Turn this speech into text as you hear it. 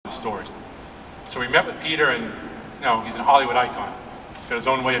story. So we met with Peter, and he's a Hollywood icon. He's got his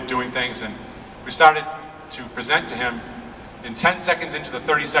own way of doing things, and we started to present to him in 10 seconds into the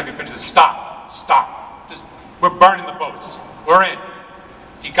 30-second pitch, stop, just, we're burning the boats, we're in.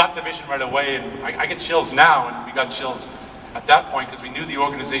 He got the vision right away, and I get chills now, and we got chills at that point because we knew the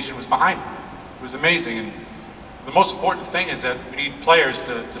organization was behind it. It was amazing, and the most important thing is that we need players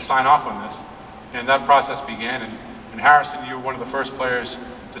to sign off on this, and that process began, and Harrison, you were one of the first players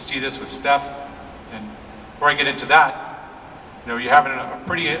to see this with Steph, and before I get into that, you're having a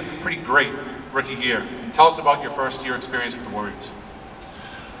pretty great rookie year. And tell us about your first year experience with the Warriors.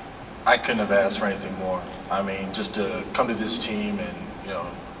 I couldn't have asked for anything more. I mean, just to come to this team and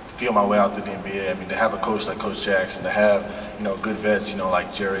feel my way out to the NBA. I mean, to have a coach like Coach Jackson, to have good vets,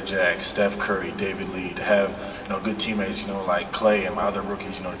 like Jared Jack, Steph Curry, David Lee, to have good teammates, like Clay and my other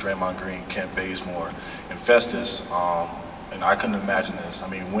rookies, Draymond Green, Kent Bazemore, and Festus. And I couldn't imagine this. I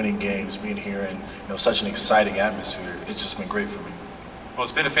mean, winning games, being here in such an exciting atmosphere, it's just been great for me. Well,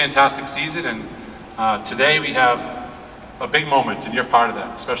 it's been a fantastic season, and today we have a big moment, and you're part of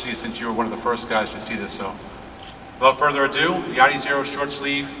that, especially since you were one of the first guys to see this. So, without further ado, the adizero short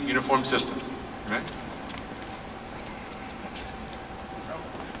sleeve uniform system. Right?